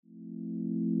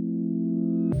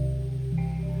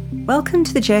Welcome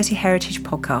to the Jersey Heritage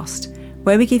Podcast,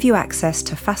 where we give you access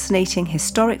to fascinating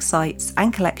historic sites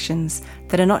and collections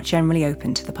that are not generally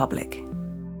open to the public.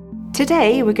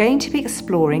 Today we're going to be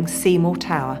exploring Seymour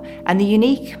Tower and the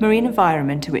unique marine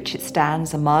environment in which it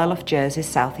stands a mile off Jersey's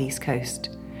southeast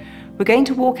coast. We're going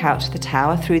to walk out to the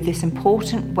tower through this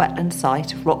important wetland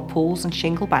site of rock pools and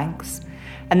shingle banks,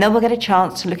 and then we'll get a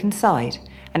chance to look inside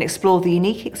and explore the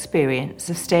unique experience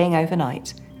of staying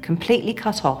overnight, completely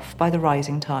cut off by the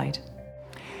rising tide.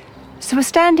 So we're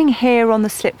standing here on the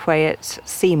slipway at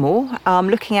Seymour,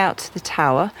 looking out to the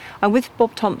tower. I'm with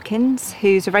Bob Tompkins,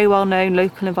 who's a very well-known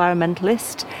local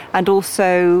environmentalist and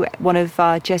also one of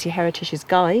Jersey Heritage's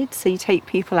guides. So you take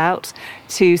people out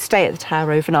to stay at the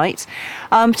tower overnight.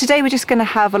 Today we're just going to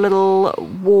have a little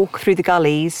walk through the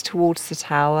gullies towards the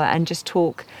tower and just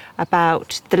talk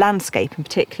about the landscape in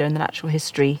particular and the natural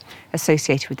history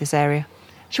associated with this area.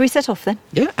 Shall we set off then?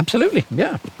 Yeah, absolutely,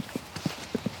 yeah.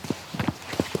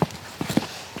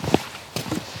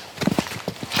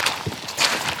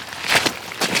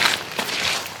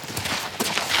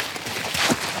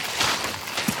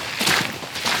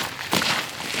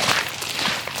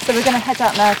 So we're going to head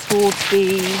out now towards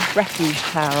the refuge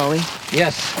tower, are we?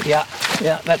 Yes, yeah.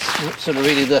 That's sort of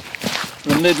really the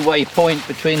midway point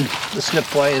between the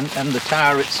slipway and the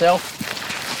tower itself.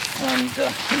 And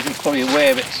as you're probably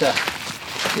aware,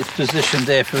 it's positioned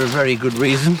there for a very good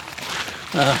reason.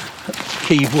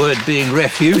 Key word being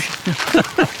refuge.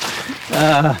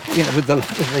 With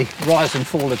the rise and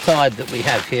fall of tide that we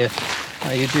have here,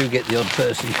 you do get the odd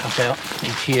person cut out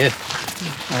each year,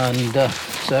 and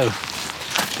so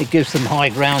it gives them high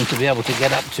ground to be able to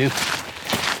get up to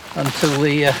until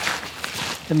the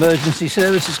emergency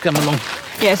services come along.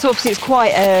 Yeah, so obviously it's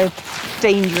quite a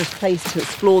dangerous place to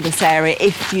explore this area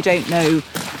if you don't know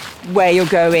where you're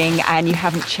going and you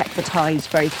haven't checked the tides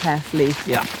very carefully.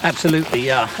 Yeah, absolutely.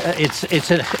 Yeah,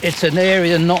 it's an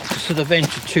area not to sort of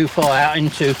venture too far out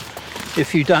into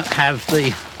if you don't have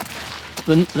the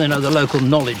local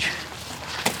knowledge.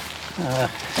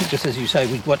 Just as you say,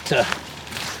 we've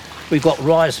got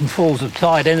rise and falls of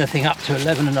tide, anything up to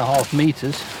 11.5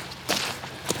 metres,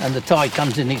 and the tide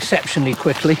comes in exceptionally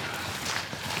quickly,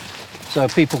 so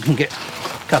people can get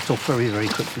cut off very, very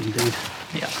quickly indeed.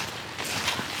 Yeah.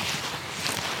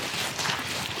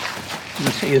 You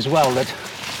can see as well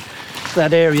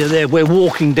that area there, we're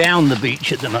walking down the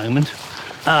beach at the moment,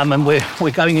 and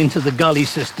we're going into the gully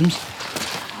systems,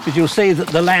 because you'll see that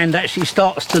the land actually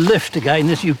starts to lift again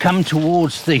as you come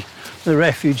towards the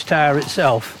refuge tower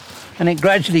itself, and it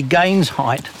gradually gains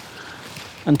height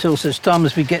until such time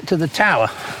as we get to the tower.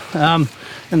 And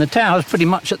the tower is pretty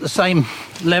much at the same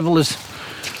level as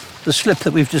the slip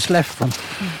that we've just left from.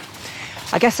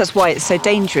 I guess that's why it's so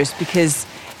dangerous, because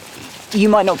you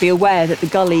might not be aware that the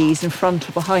gullies in front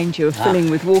or behind you are filling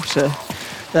with water.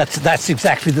 That's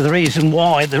exactly the reason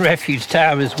why the refuge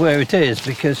tower is where it is,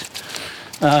 because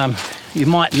you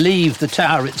might leave the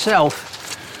tower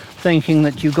itself thinking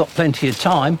that you've got plenty of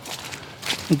time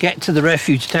and get to the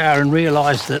refuge tower and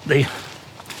realise that the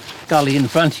gully in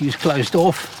front of you is closed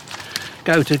off,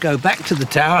 go back to the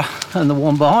tower and the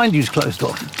one behind you is closed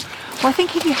off. Well, I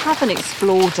think if you haven't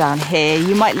explored down here,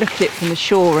 you might look at it from the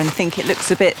shore and think it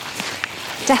looks a bit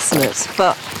desolate,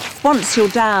 but once you're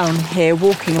down here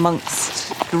walking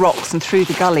amongst the rocks and through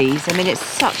the gullies, I mean, it's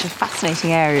such a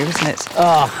fascinating area, isn't it?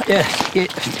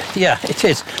 Yeah, it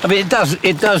is. I mean, it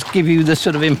does give you the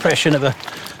sort of impression of a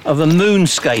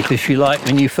moonscape, if you like,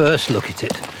 when you first look at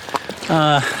it.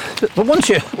 But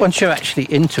once you're actually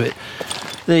into it,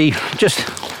 the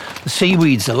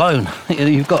seaweeds alone,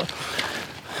 you've got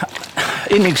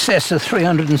in excess of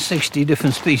 360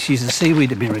 different species of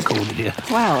seaweed have been recorded here.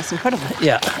 Wow, that's incredible.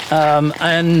 Yeah,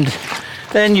 and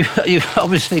then you've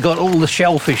obviously got all the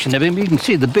shellfish and everything. You can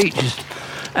see the beach is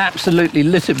absolutely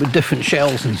littered with different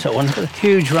shells and so on. A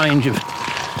huge range of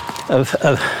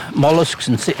molluscs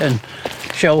and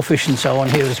shellfish and so on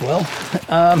here as well.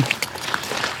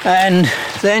 And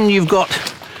then you've got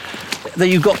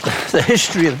the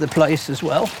history of the place as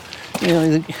well. You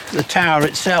know, the tower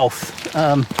itself,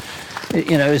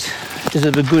 is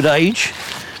of a good age.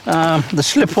 The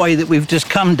slipway that we've just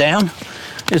come down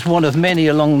is one of many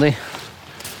along the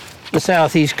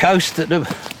southeast coast that are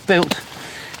built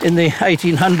in the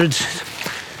 1800s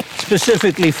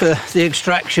specifically for the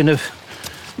extraction of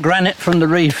granite from the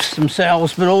reefs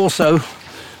themselves, but also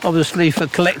obviously for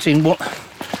collecting what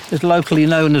is locally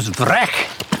known as wrack,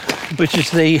 which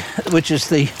is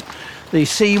the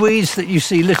seaweeds that you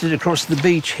see littered across the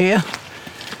beach here.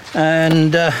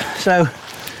 And so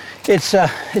it's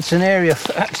an area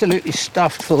absolutely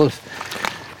stuffed full of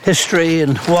history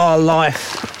and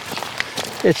wildlife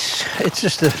it's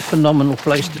just a phenomenal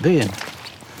place to be in.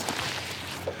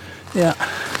 Yeah,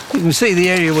 you can see the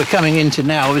area we're coming into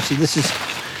now. Obviously, this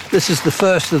is the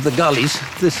first of the gullies.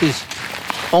 This is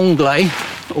Anglais,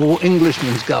 or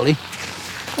Englishman's Gully,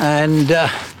 and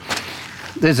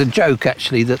there's a joke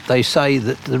actually that they say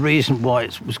that the reason why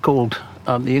it was called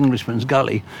the Englishman's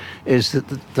Gully is that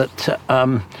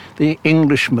the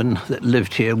Englishmen that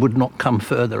lived here would not come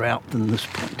further out than this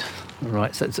point. All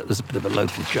right, so it was a bit of a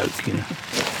local joke, you know.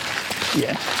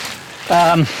 Yeah.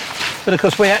 But of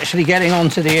course, we're actually getting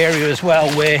onto the area as well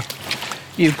where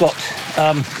you've got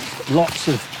lots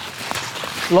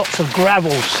of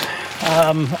gravels,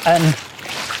 and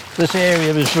this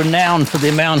area is renowned for the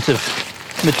amount of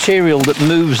material that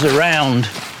moves around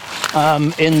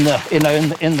in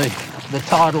the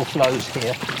tidal flows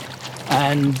here.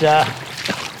 And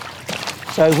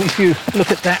so if you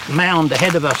look at that mound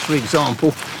ahead of us, for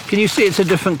example, can you see it's a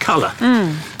different colour?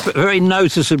 But very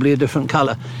noticeably a different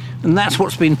colour. And that's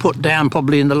what's been put down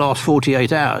probably in the last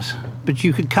 48 hours. But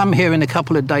you could come here in a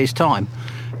couple of days' time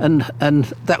and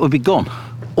that would be gone.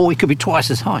 Or it could be twice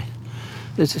as high.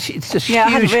 It's just I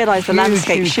hadn't realised the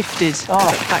landscape shifted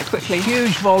that quickly.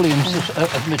 Huge volumes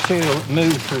of material that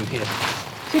move through here.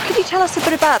 So could you tell us a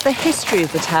bit about the history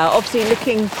of the tower? Obviously,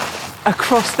 looking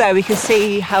across there, we can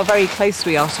see how very close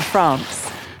we are to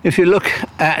France. If you look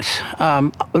at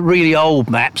really old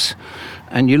maps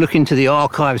and you look into the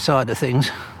archive side of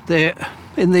things, there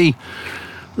in the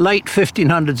late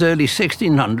 1500s, early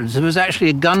 1600s, there was actually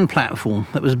a gun platform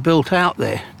that was built out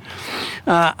there.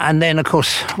 And then, of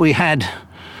course, we had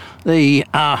the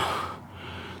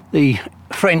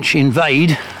French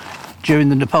invade during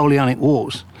the Napoleonic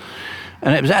Wars.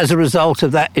 And it was as a result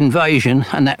of that invasion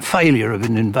and that failure of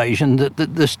an invasion that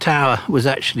this tower was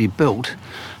actually built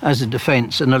as a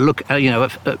defence and a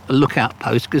lookout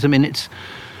post. Because I mean, it's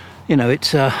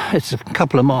a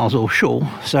couple of miles offshore,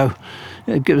 so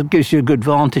it gives you a good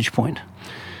vantage point.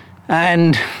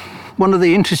 And one of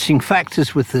the interesting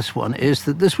factors with this one is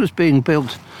that this was being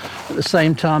built at the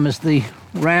same time as the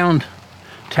round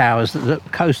towers, the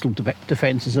coastal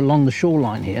defences along the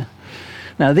shoreline here.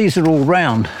 Now, these are all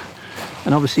round,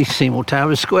 and obviously Seymour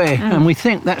Tower is square. And we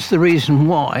think that's the reason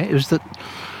why, is that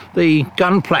the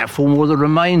gun platform, or the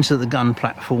remains of the gun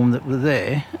platform that were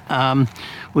there,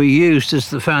 were used as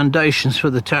the foundations for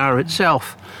the tower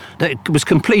itself. It was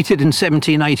completed in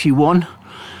 1781,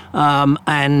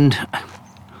 and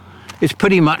it's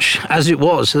pretty much as it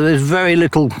was. So there's very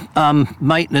little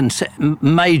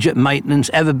major maintenance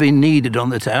ever been needed on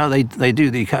the tower. They do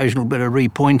the occasional bit of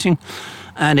repointing.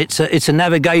 And it's a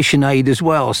navigation aid as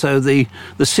well. So the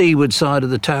seaward side of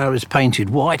the tower is painted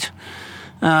white,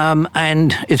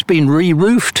 and it's been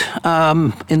re-roofed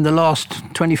in the last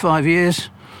 25 years.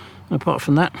 And apart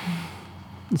from that,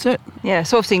 that's it. Yeah,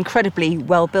 so obviously incredibly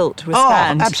well built to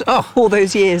withstand all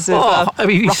those years of I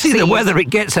mean, you see seas. the weather it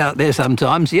gets out there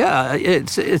sometimes. Yeah,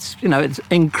 it's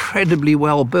incredibly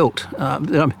well built.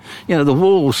 The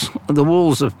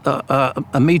walls are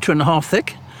a metre and a half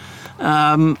thick.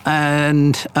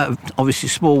 And obviously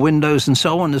small windows and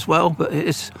so on as well, but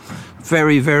it's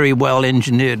very, very well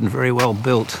engineered and very well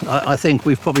built. I think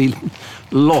we've probably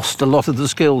lost a lot of the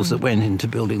skills that went into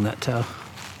building that tower.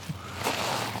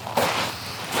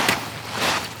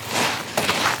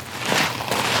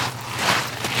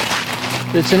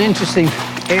 It's an interesting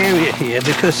area here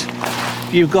because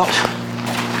you've got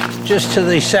just to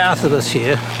the south of us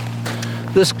here,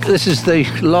 this is the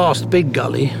last big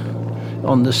gully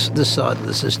on this side of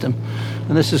the system,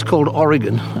 and this is called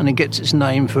Oregon, and it gets its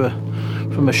name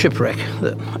from a shipwreck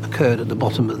that occurred at the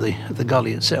bottom of the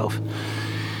gully itself.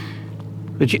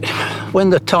 But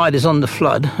when the tide is on the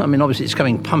flood, I mean, obviously it's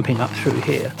pumping up through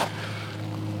here,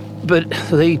 but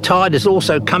the tide is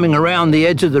also coming around the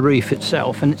edge of the reef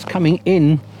itself, and it's coming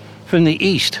in from the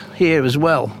east here as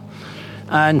well.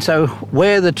 And so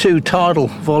where the two tidal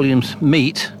volumes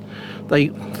meet,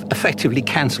 they effectively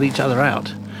cancel each other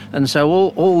out. And so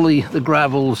all the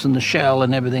gravels and the shell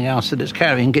and everything else that it's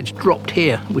carrying gets dropped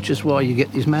here, which is why you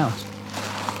get these mounds.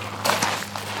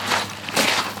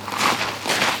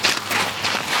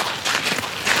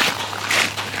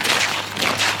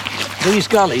 These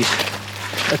gullies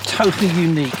are totally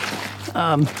unique.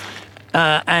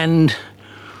 And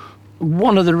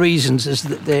one of the reasons is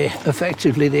that they're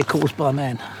caused by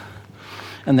man.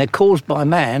 And they're caused by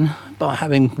man by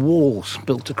having walls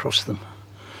built across them.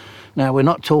 Now, we're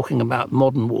not talking about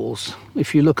modern walls.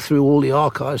 If you look through all the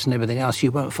archives and everything else,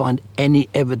 you won't find any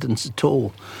evidence at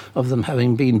all of them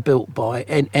having been built by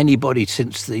anybody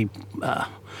since the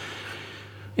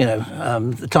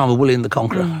the time of William the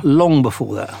Conqueror, long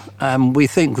before that. We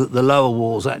think that the lower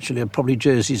walls actually are probably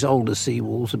Jersey's oldest sea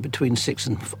walls, are between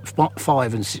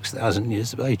 5 and 6,000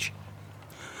 years of age.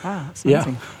 Wow, that's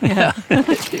amazing. Yeah.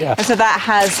 Yeah. And so that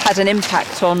has had an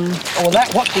impact on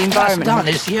what the environment. That's done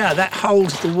is, that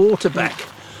holds the water back,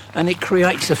 and it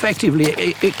creates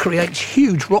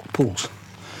huge rock pools.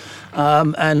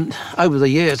 And over the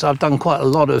years, I've done quite a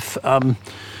lot of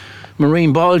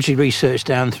marine biology research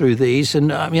down through these,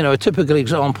 and a typical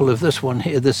example of this one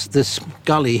here, this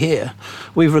gully here,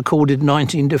 we've recorded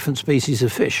 19 different species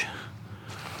of fish.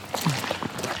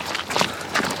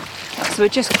 So we're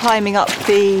just climbing up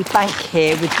the bank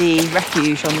here with the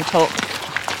refuge on the top.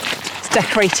 It's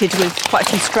decorated with quite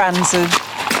a few strands of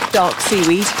dark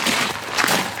seaweed.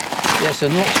 Yes,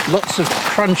 and lots of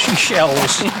crunchy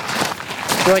shells.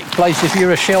 Great place if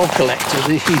you're a shell collector.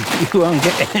 You won't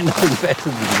get anything better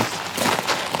than this.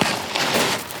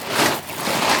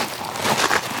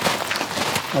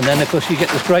 And then, of course, you get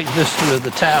this great vista of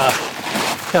the tower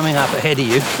coming up ahead of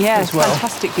you as well.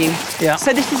 Fantastic view. Yeah.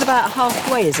 So this is about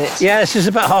halfway, is it? Yeah, this is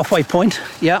about halfway point.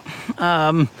 Yeah.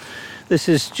 This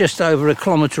is just over a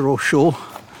kilometre offshore.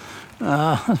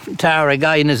 Tower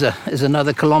again is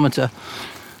another kilometre.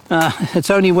 It's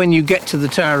only when you get to the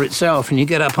tower itself and you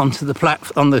get up onto the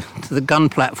to the gun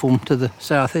platform to the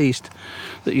southeast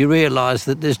that you realise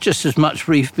that there's just as much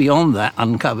reef beyond that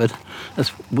uncovered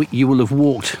as you will have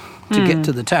walked to get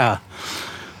to the tower.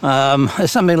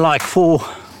 There's something like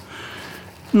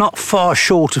not far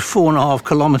short of 4.5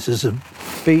 kilometres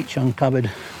of beach uncovered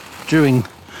during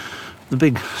the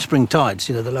big spring tides,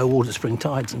 the low water spring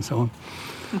tides and so on.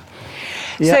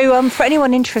 Yeah. So for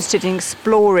anyone interested in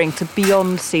exploring to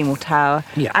beyond Seymour Tower,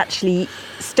 actually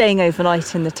staying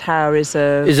overnight in the tower is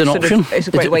an option. It's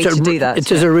a great way to do that.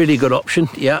 It is a really good option,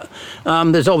 yeah.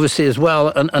 There's obviously as well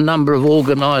a number of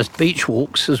organised beach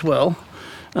walks as well,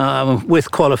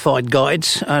 with qualified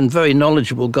guides and very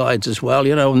knowledgeable guides as well,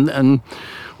 and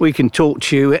we can talk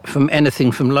to you from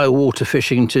anything from low water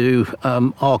fishing to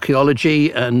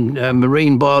archaeology and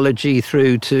marine biology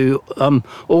through to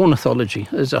ornithology.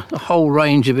 There's a whole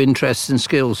range of interests and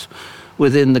skills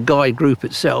within the guide group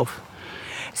itself.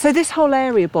 So this whole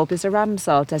area, Bob, is a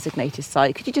Ramsar designated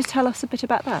site. Could you just tell us a bit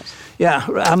about that? Yeah,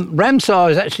 Ramsar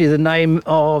is actually the name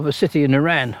of a city in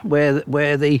Iran where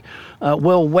the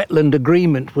World Wetland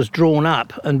Agreement was drawn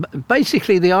up. And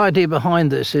basically the idea behind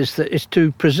this is that it's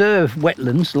to preserve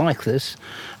wetlands like this,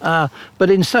 but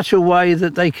in such a way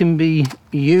that they can be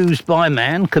used by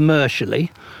man commercially,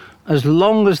 as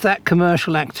long as that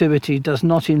commercial activity does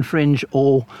not infringe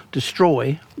or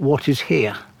destroy what is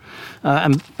here.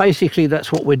 And basically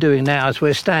that's what we're doing now, is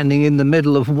we're standing in the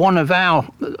middle of one of our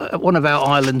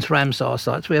islands, Ramsar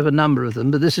sites. We have a number of them,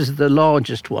 but this is the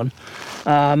largest one.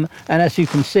 And as you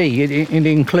can see, it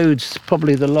includes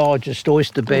probably the largest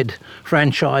oyster bed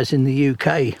franchise in the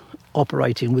UK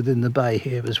operating within the bay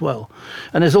here as well.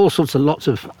 And there's all sorts of lots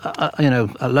of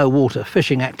low water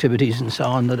fishing activities and so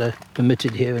on that are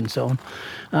permitted here and so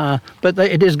on. But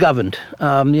it is governed.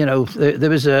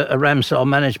 There is a Ramsar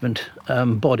management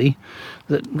body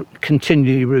that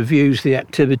continually reviews the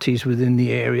activities within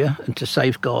the area and to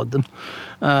safeguard them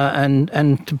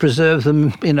and to preserve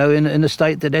them, in a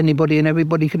state that anybody and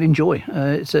everybody can enjoy.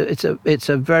 It's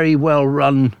a very well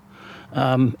run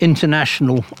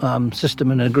international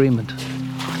system and agreement.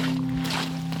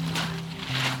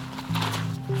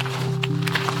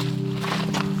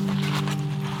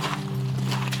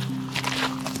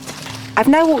 I've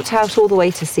now walked out all the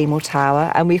way to Seymour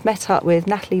Tower, and we've met up with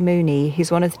Natalie Mooney, who's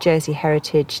one of the Jersey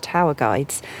Heritage Tower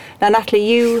Guides. Now, Natalie,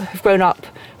 you have grown up,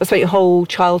 I suppose, your whole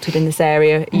childhood in this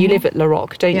area. You live at La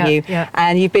Roque, don't you? Yeah.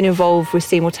 And you've been involved with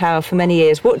Seymour Tower for many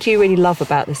years. What do you really love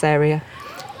about this area?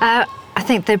 I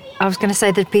think I was going to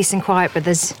say the peace and quiet, but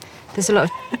there's a lot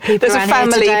of people there's around a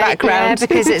family here today. background. Yeah,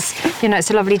 because it's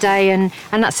it's a lovely day, and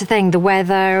that's the thing, the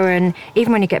weather, and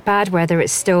even when you get bad weather,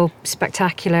 it's still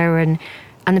spectacular, and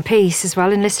the peace as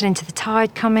well, and listening to the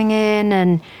tide coming in,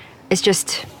 and it's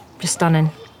just stunning.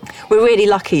 We're really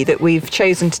lucky that we've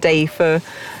chosen today for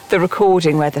the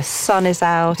recording where the sun is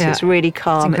out. Yeah. It's really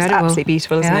calm. It's absolutely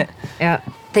beautiful, isn't it? Yeah.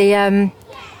 The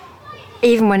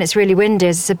even when it's really windy,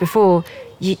 as I said before,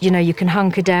 you can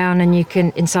hunker down and you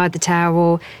can inside the tower,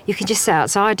 or you can just sit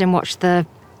outside and watch the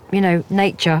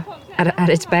nature at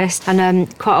its best.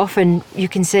 And quite often you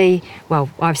can see, well,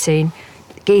 I've seen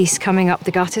geese coming up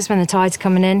the gutters when the tide's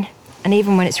coming in, and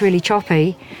even when it's really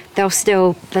choppy, they'll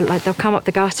come up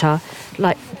the gutter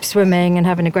like swimming and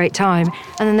having a great time,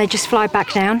 and then they just fly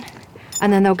back down,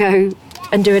 and then they'll go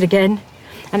and do it again.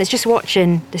 And it's just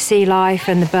watching the sea life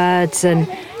and the birds and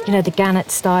the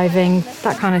gannets diving,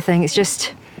 that kind of thing. It's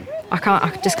just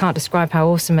I just can't describe how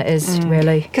awesome it is,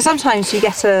 really. Because sometimes you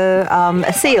get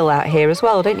a seal out here as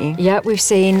well, don't you? Yeah, we've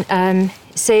seen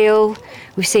seal,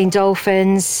 we've seen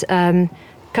dolphins, a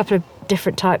couple of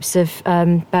different types of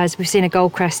birds. We've seen a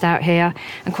goldcrest out here,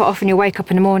 and quite often you'll wake up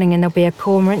in the morning and there'll be a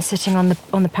cormorant sitting on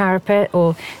the parapet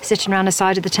or sitting around the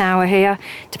side of the tower here.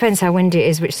 Depends how windy it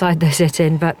is, which side they sit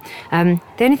in. But the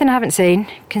only thing I haven't seen,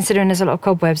 considering there's a lot of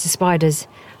cobwebs, are spiders.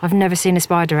 I've never seen a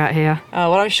spider out here. Oh,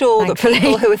 well, I'm sure Thankfully. that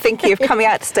people who are thinking of coming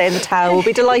out to stay in the tower will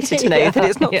be delighted to know that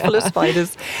it's not full of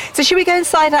spiders. So should we go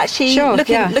inside and actually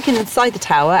look inside the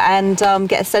tower and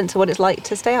get a sense of what it's like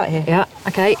to stay out here? Yeah,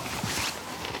 okay.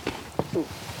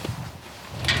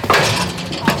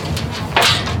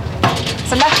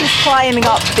 So Natalie's climbing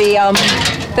up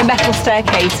the metal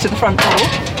staircase to the front door.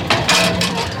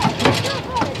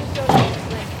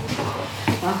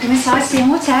 Welcome inside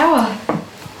Seymour Tower.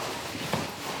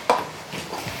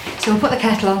 So we'll put the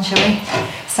kettle on, shall we?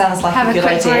 Sounds like Have a good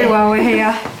quick idea. brew while we're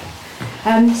here.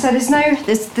 So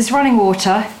there's running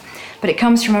water, but it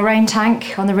comes from a rain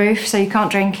tank on the roof, so you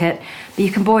can't drink it, but you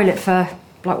can boil it for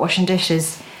like washing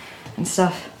dishes and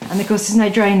stuff. And of course there's no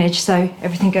drainage, so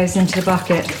everything goes into the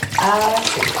bucket.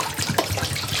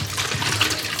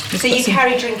 So you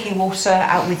carry drinking water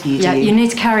out with you, do Yeah, you? you need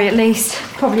to carry at least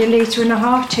probably 1.5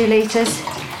 litres, 2 litres.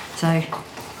 So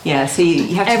Yeah, so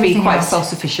you have to be Everything quite else.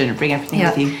 self-sufficient and bring everything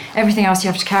with you. everything else you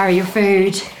have to carry, your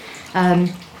food.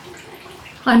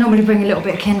 I normally bring a little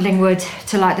bit of kindling wood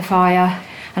to light the fire,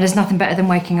 and there's nothing better than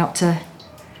waking up to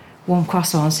warm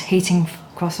croissants, heating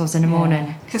croissants in the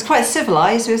morning. Because it's quite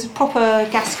civilised, there's a proper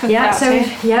gas cooker out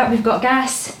here. We've got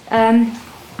gas.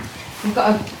 We've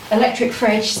got an electric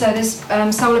fridge, so there's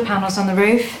solar panels on the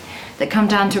roof that come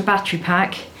down to a battery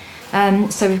pack.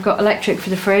 So we've got electric for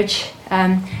the fridge,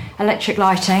 electric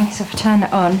lighting. So if I turn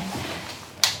it on,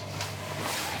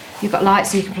 you've got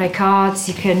lights so you can play cards,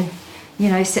 you can,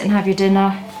 sit and have your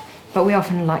dinner. But we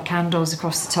often light candles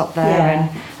across the top there,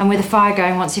 and with the fire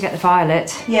going, once you get the fire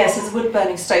lit. Yeah, so there's a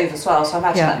wood-burning stove as well, so I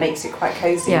imagine that makes it quite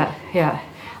cosy. Yeah.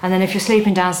 And then if you're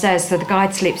sleeping downstairs, so the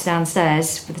guide sleeps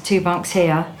downstairs with the 2 bunks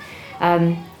here,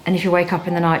 and if you wake up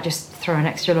in the night, just throw an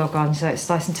extra log on, so it's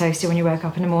nice and toasty when you wake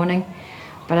up in the morning.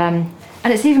 But and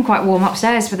it's even quite warm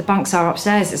upstairs, where the bunks are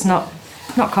upstairs. It's not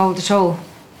cold at all.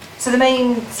 So the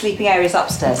main sleeping area is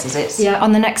upstairs, is it? Yeah,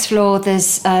 on the next floor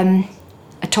there's a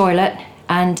toilet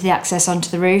and the access onto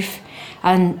the roof,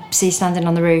 and standing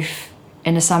on the roof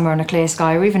in the summer on a clear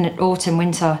sky, or even at autumn,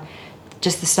 winter,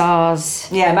 just the stars.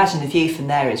 Yeah, imagine the view from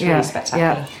there, it's really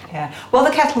spectacular. Yeah. While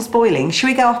the kettle's boiling, should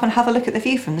we go up and have a look at the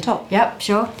view from the top? Yep,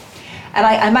 sure. And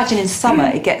I imagine in summer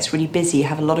it gets really busy. You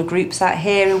have a lot of groups out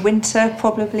here. In winter,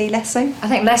 probably less so. I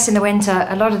think less in the winter.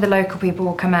 A lot of the local people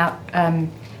will come out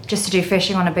just to do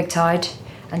fishing on a big tide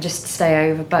and just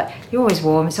stay over. But you're always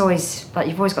warm. It's always like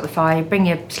you've always got the fire. You bring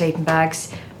your sleeping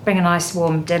bags, bring a nice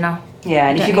warm dinner. Yeah,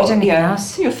 and if you've got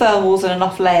your thermals and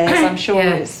enough layers, I'm sure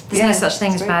there's no such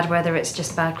thing as bad weather. It's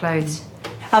just bad clothes.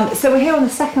 So we're here on the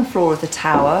second floor of the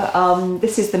tower.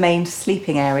 This is the main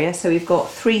sleeping area. So we've got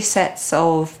 3 sets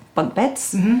of bunk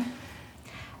beds. Mm-hmm.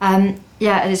 And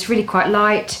it's really quite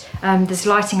light. There's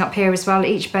lighting up here as well.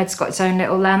 Each bed's got its own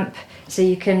little lamp, so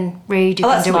you can read. You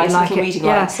can do what you like. Reading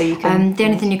light, so you can. The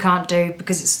only thing you can't do,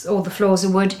 because it's all the floors are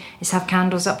wood, is have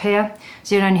candles up here.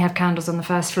 So you'll only have candles on the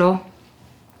first floor.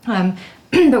 But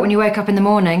when you wake up in the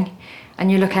morning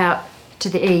and you look out to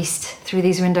the east through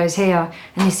these windows here,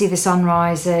 and you see the sun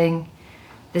rising,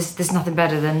 there's nothing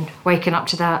better than waking up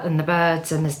to that, and the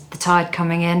birds, and there's the tide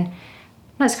coming in.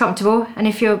 No, it's comfortable,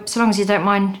 and so long as you don't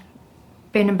mind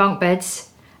being in bunk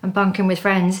beds and bunking with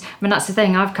friends. I mean, that's the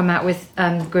thing. I've come out with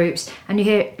groups, and you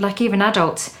hear like even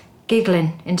adults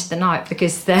giggling into the night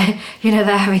because they're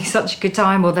having such a good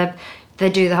time, or they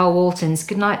do the whole Waltons.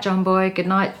 Good night, John Boy. Good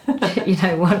night.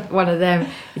 one of them.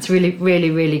 It's really,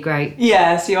 really, really great.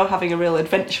 Yeah, so you're having a real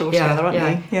adventure together, aren't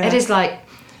you? Yeah. It is like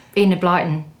Enid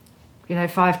Blyton.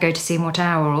 5 go to Seymour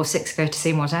Tower or 6 go to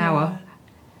Seymour Tower.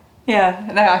 Yeah,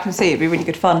 no, I can see it'd be really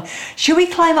good fun. Should we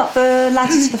climb up the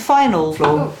ladder to the final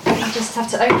floor? I just have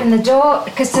to open the door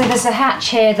because there's a hatch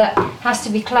here that has to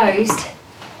be closed.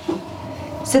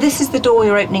 So this is the door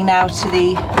you're opening now to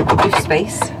the roof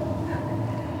space.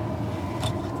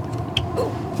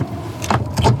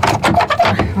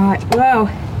 Right, whoa.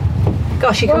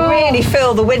 Gosh, you can really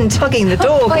feel the wind tugging the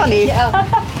door, can't you?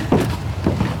 Yeah.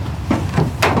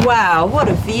 Wow, what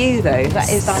a view though. That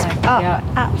is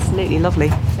absolutely lovely.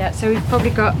 Yeah, so we've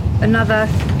probably got another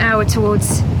hour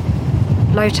towards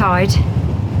low tide,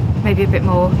 maybe a bit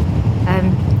more.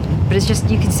 But it's just,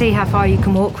 you can see how far you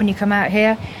can walk when you come out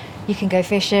here. You can go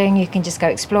fishing, you can just go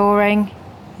exploring.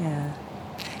 Yeah.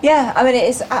 Yeah, I mean, it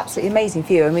is absolutely amazing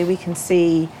view. I mean, we can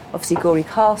see, obviously, Gorey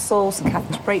Castle, St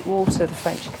Catherine's Breakwater, the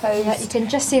French coast. Yeah, you can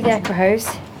just see the Echo-Hose,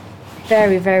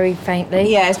 very, very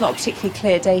faintly. Yeah, it's not a particularly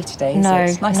clear day today, is No, it?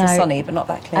 It's nice and no. sunny, but not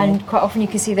that clear. And quite often you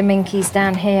can see the minkies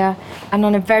down here. And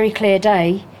on a very clear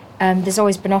day, there's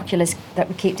always binoculars that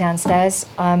we keep downstairs,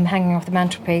 hanging off the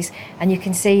mantelpiece, and you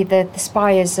can see the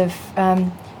spires of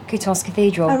Coutances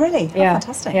Cathedral. Oh, really? Yeah, Oh,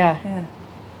 fantastic. Yeah.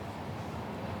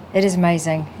 It is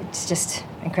amazing. It's just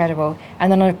incredible. And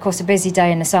then, of course, a busy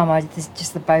day in the summer, there's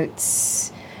just the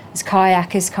boats, there's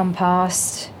kayakers come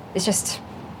past. It's just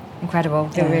incredible.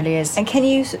 Yeah. It really is. And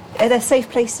are there safe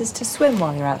places to swim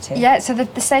while you're out here? Yeah, so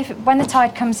the safe, when the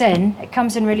tide comes in, it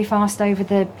comes in really fast over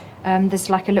the, there's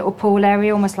like a little pool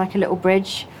area, almost like a little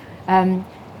bridge, and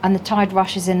the tide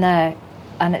rushes in there,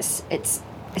 and it's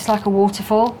like a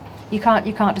waterfall. You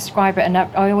can't describe it, and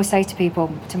I always say to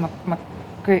people, to my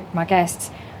group, my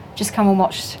guests, just come and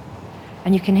watch,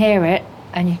 and you can hear it,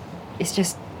 and it's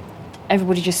just,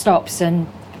 everybody just stops, and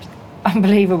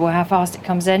unbelievable how fast it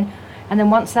comes in. And then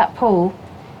once that pool,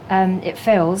 it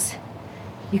fills,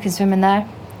 you can swim in there,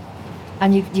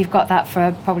 and you've got that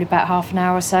for probably about half an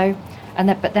hour or so.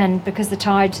 But then because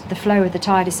the flow of the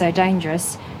tide is so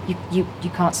dangerous, you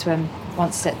can't swim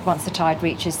once the tide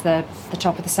reaches the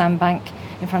top of the sandbank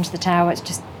in front of the tower. It's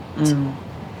just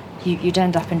you'd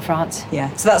end up in France.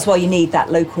 Yeah. So that's why you need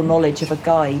that local knowledge of a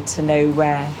guide to know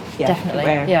where. Yeah, Definitely.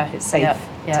 Where it's safe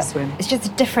to swim. It's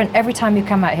just different. Every time you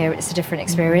come out here, it's a different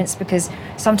experience, because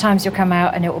sometimes you'll come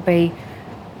out and it will be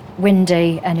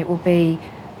windy and it will be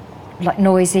like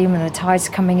noisy when the tide's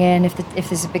coming in, if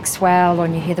there's a big swell, or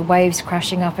you hear the waves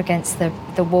crashing up against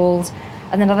the walls.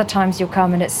 And then other times you'll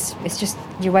come and it's just,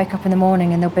 you wake up in the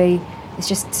morning and it's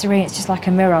just serene. It's just like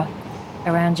a mirror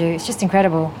around you. It's just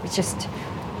incredible. It's just,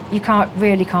 you can't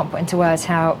put into words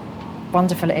how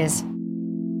wonderful it is.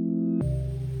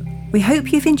 We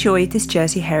hope you've enjoyed this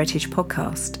Jersey Heritage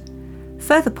podcast.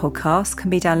 Further podcasts can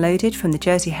be downloaded from the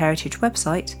Jersey Heritage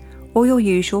website or your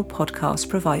usual podcast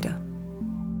provider.